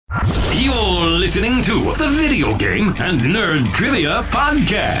listening to the Video Game and Nerd Trivia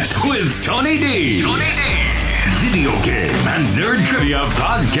Podcast with Tony D. Video Game and Nerd Trivia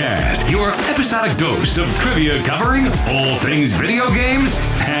Podcast, your episodic dose of trivia covering all things video games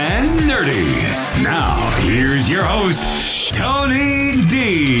and nerdy. Now, here's your host, Tony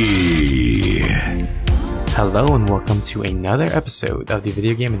D. Hello and welcome to another episode of the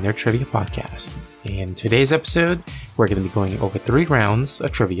Video Game and Nerd Trivia Podcast. In today's episode, we're going to be going over 3 rounds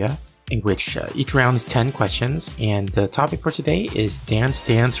of trivia, in which each round is 10 questions, and the topic for today is Dance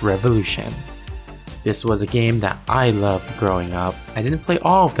Dance Revolution. This was a game that I loved growing up. I didn't play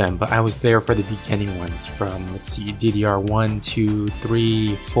all of them, but I was there for the beginning ones from, DDR 1, 2,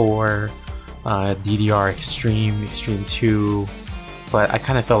 3, 4, DDR Extreme, Extreme 2, but I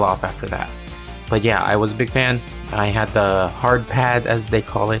kind of fell off after that. But yeah, I was a big fan. I had the hard pad, as they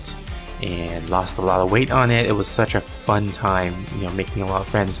call it, and lost a lot of weight on it. It was such a fun time, making a lot of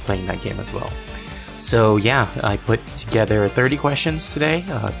friends playing that game as well. So yeah, I put together 30 questions today,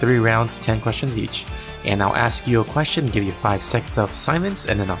 3 rounds of 10 questions each. And I'll ask you a question, give you 5 seconds of silence,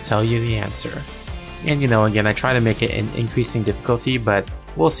 and then I'll tell you the answer. And again, I try to make it an increasing difficulty, but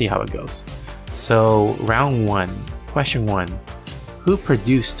we'll see how it goes. So round 1, question 1. Who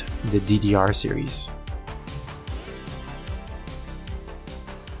produced the DDR series?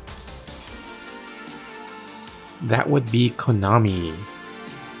 That would be Konami.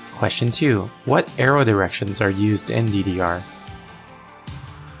 Question 2. What arrow directions are used in DDR?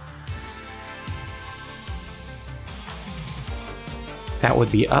 That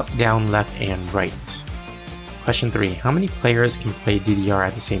would be up, down, left, and right. Question 3. How many players can play DDR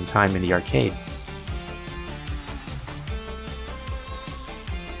at the same time in the arcade?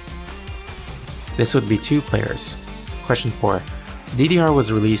 This would be 2 players. Question 4. DDR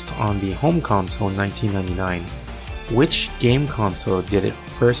was released on the home console in 1999. Which game console did it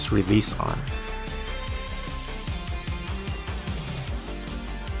first release on?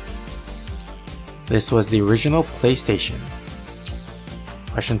 This was the original PlayStation.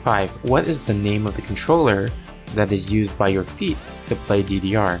 Question 5. What is the name of the controller that is used by your feet to play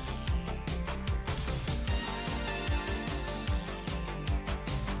DDR?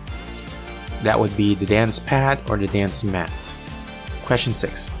 That would be the dance pad or the dance mat. Question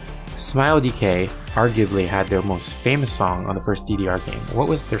 6. Smile DK arguably had their most famous song on the first DDR game. What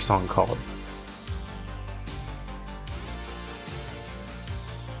was their song called?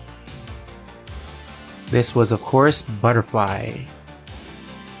 This was, of course, Butterfly.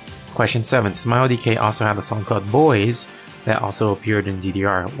 Question 7. Smile DK also had a song called Boys that also appeared in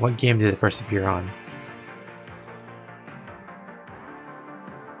DDR. What game did it first appear on?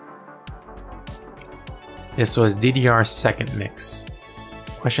 This was DDR's second mix.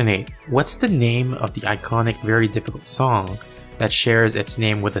 Question 8. What's the name of the iconic Very Difficult song that shares its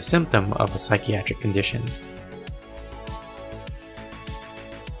name with a symptom of a psychiatric condition?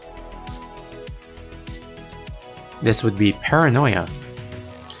 This would be Paranoia.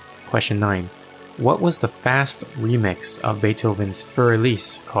 Question 9. What was the fast remix of Beethoven's Für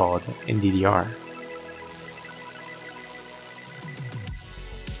Elise called in DDR?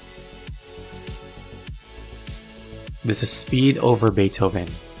 This is Speed over Beethoven.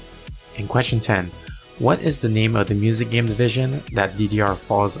 And question 10. What is the name of the music game division that DDR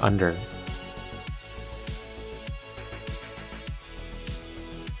falls under?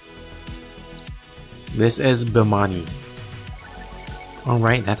 This is Bimani.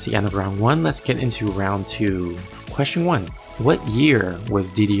 Alright, that's the end of round 1. Let's get into round 2. Question 1. What year was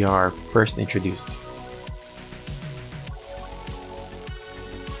DDR first introduced?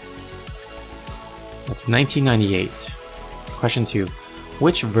 That's 1998. Question 2.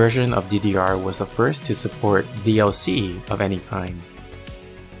 Which version of DDR was the first to support DLC of any kind?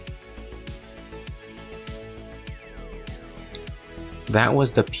 That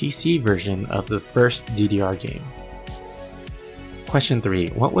was the PC version of the first DDR game. Question 3.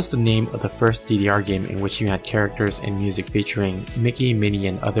 What was the name of the first DDR game in which you had characters and music featuring Mickey, Minnie,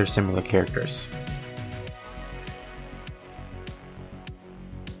 and other similar characters?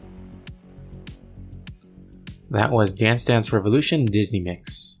 That was Dance Dance Revolution Disney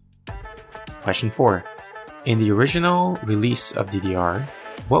Mix. Question 4. In the original release of DDR,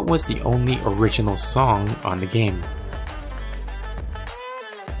 what was the only original song on the game?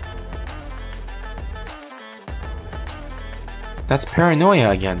 That's Paranoia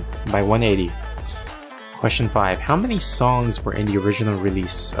again, by 180. Question 5. How many songs were in the original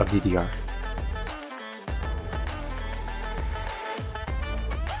release of DDR?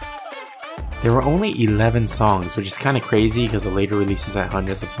 There were only 11 songs, which is kind of crazy because the later releases had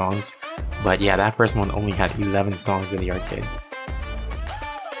hundreds of songs. But yeah, that first one only had 11 songs in the arcade.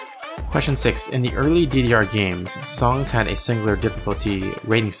 Question 6. In the early DDR games, songs had a singular difficulty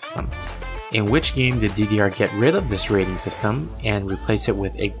rating system. In which game did DDR get rid of this rating system and replace it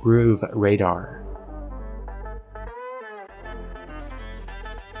with a groove radar?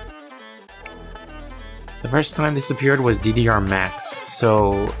 The first time this appeared was DDR Max,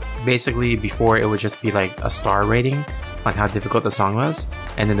 so basically before it would just be like a star rating on how difficult the song was,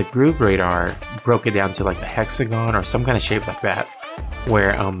 and then the groove radar broke it down to like a hexagon or some kind of shape like that,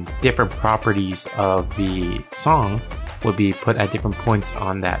 where different properties of the song would be put at different points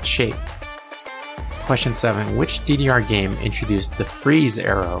on that shape. Question 7. Which DDR game introduced the freeze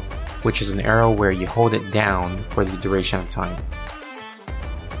arrow, which is an arrow where you hold it down for the duration of time?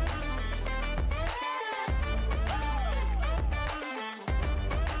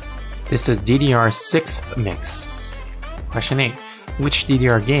 This is DDR 6th mix. Question 8. Which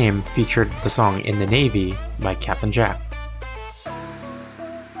DDR game featured the song In the Navy by Captain Jack?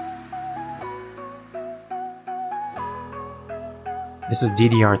 This is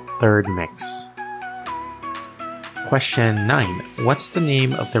DDR 3rd mix. Question 9. What's the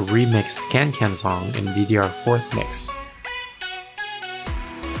name of the remixed Can Can song in DDR 4th mix?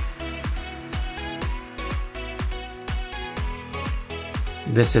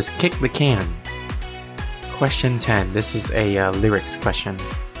 This is Kick the Can. Question 10. This is a lyrics question.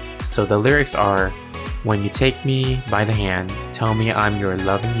 So the lyrics are, when you take me by the hand, tell me I'm your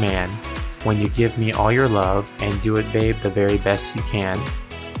loving man. When you give me all your love, and do it babe the very best you can.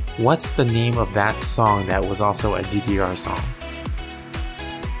 What's the name of that song that was also a DDR song?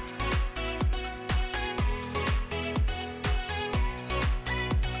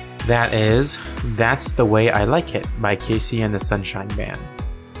 That is That's the Way I Like It by Casey and the Sunshine Band.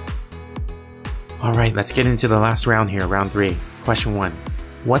 Alright, let's get into the last round here, round 3. Question 1.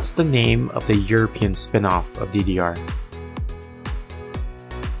 What's the name of the European spin-off of DDR?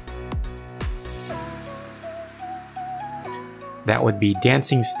 That would be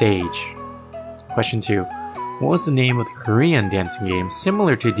Dancing Stage. Question 2. What was the name of the Korean dancing game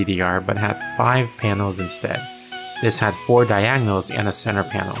similar to DDR but had 5 panels instead? This had 4 diagonals and a center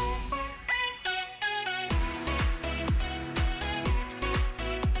panel.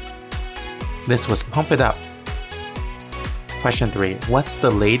 This was Pump It Up. Question 3. What's the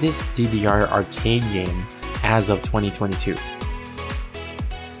latest DDR arcade game as of 2022?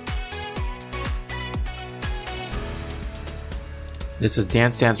 This is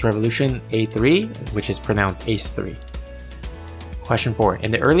Dance Dance Revolution A3, which is pronounced Ace 3. Question 4.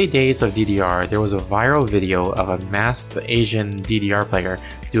 In the early days of DDR, there was a viral video of a masked Asian DDR player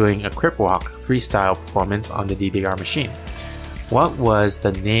doing a crip walk freestyle performance on the DDR machine. What was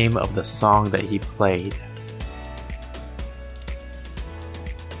the name of the song that he played?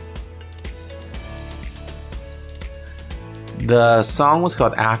 The song was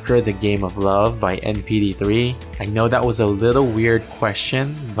called After the Game of Love by NPD3. I know that was a little weird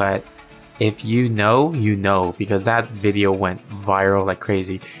question, but if you know, you know, because that video went viral like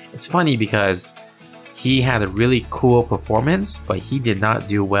crazy. It's funny because he had a really cool performance, but he did not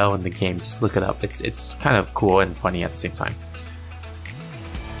do well in the game. Just look it up. It's kind of cool and funny at the same time.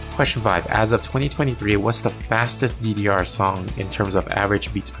 Question 5. As of 2023, what's the fastest DDR song in terms of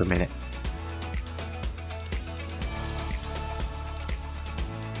average beats per minute?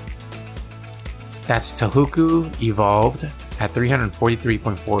 That's Tohoku Evolved at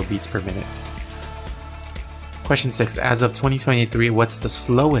 343.4 beats per minute. Question 6. As of 2023, what's the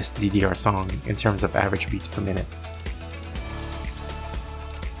slowest DDR song in terms of average beats per minute?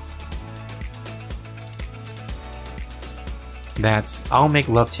 That's I'll Make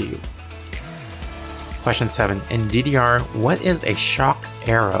Love to You. Question 7. In DDR, what is a shock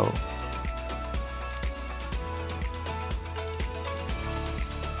arrow?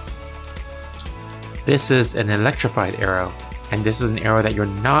 This is an electrified arrow, and this is an arrow that you're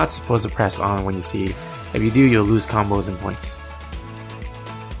not supposed to press on when you see. If you do, you'll lose combos and points.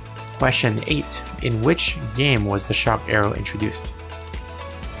 Question 8. In which game was the shock arrow introduced?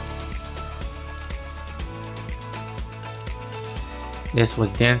 This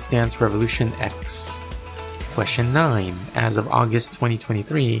was Dance Dance Revolution X. Question 9. As of August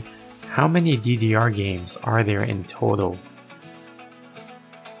 2023, how many DDR games are there in total?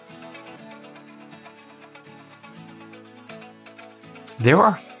 There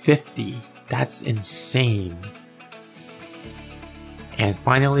are 50. That's insane. And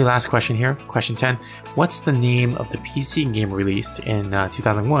finally, last question here. Question 10. What's the name of the PC game released in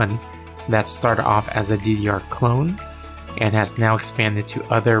 2001 that started off as a DDR clone and has now expanded to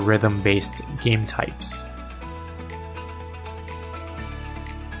other rhythm-based game types?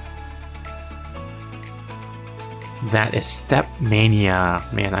 that is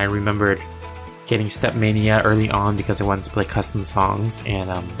Stepmania. Man, I remembered getting Stepmania early on because I wanted to play custom songs, and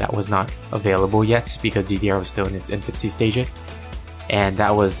that was not available yet because DDR was still in its infancy stages. And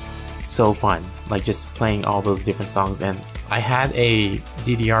that was so fun, like just playing all those different songs. And I had a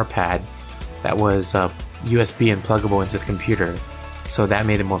DDR pad that was USB and pluggable into the computer, so that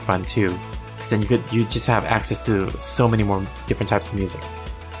made it more fun too, because then you just have access to so many more different types of music.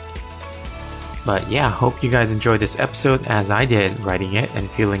 But yeah, hope you guys enjoyed this episode as I did writing it and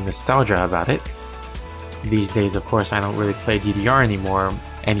feeling nostalgia about it. These days, of course, I don't really play DDR anymore.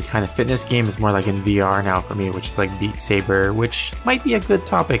 Any kind of fitness game is more like in VR now for me, which is like Beat Saber, which might be a good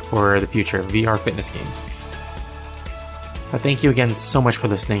topic for the future, VR fitness games. But thank you again so much for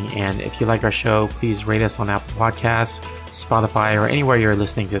listening, and if you like our show, please rate us on Apple Podcasts, Spotify, or anywhere you're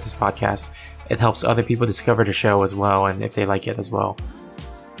listening to this podcast. It helps other people discover the show as well, and if they like it as well.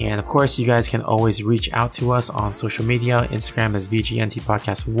 And of course, you guys can always reach out to us on social media. Instagram is VGNT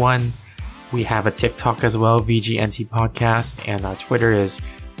Podcast 1. We have a TikTok as well, VGNT Podcast, and our Twitter is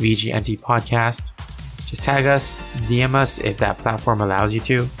VGNT Podcast. Just tag us, DM us if that platform allows you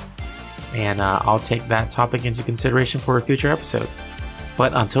to, and I'll take that topic into consideration for a future episode.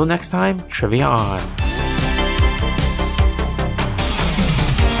 But until next time, trivia on!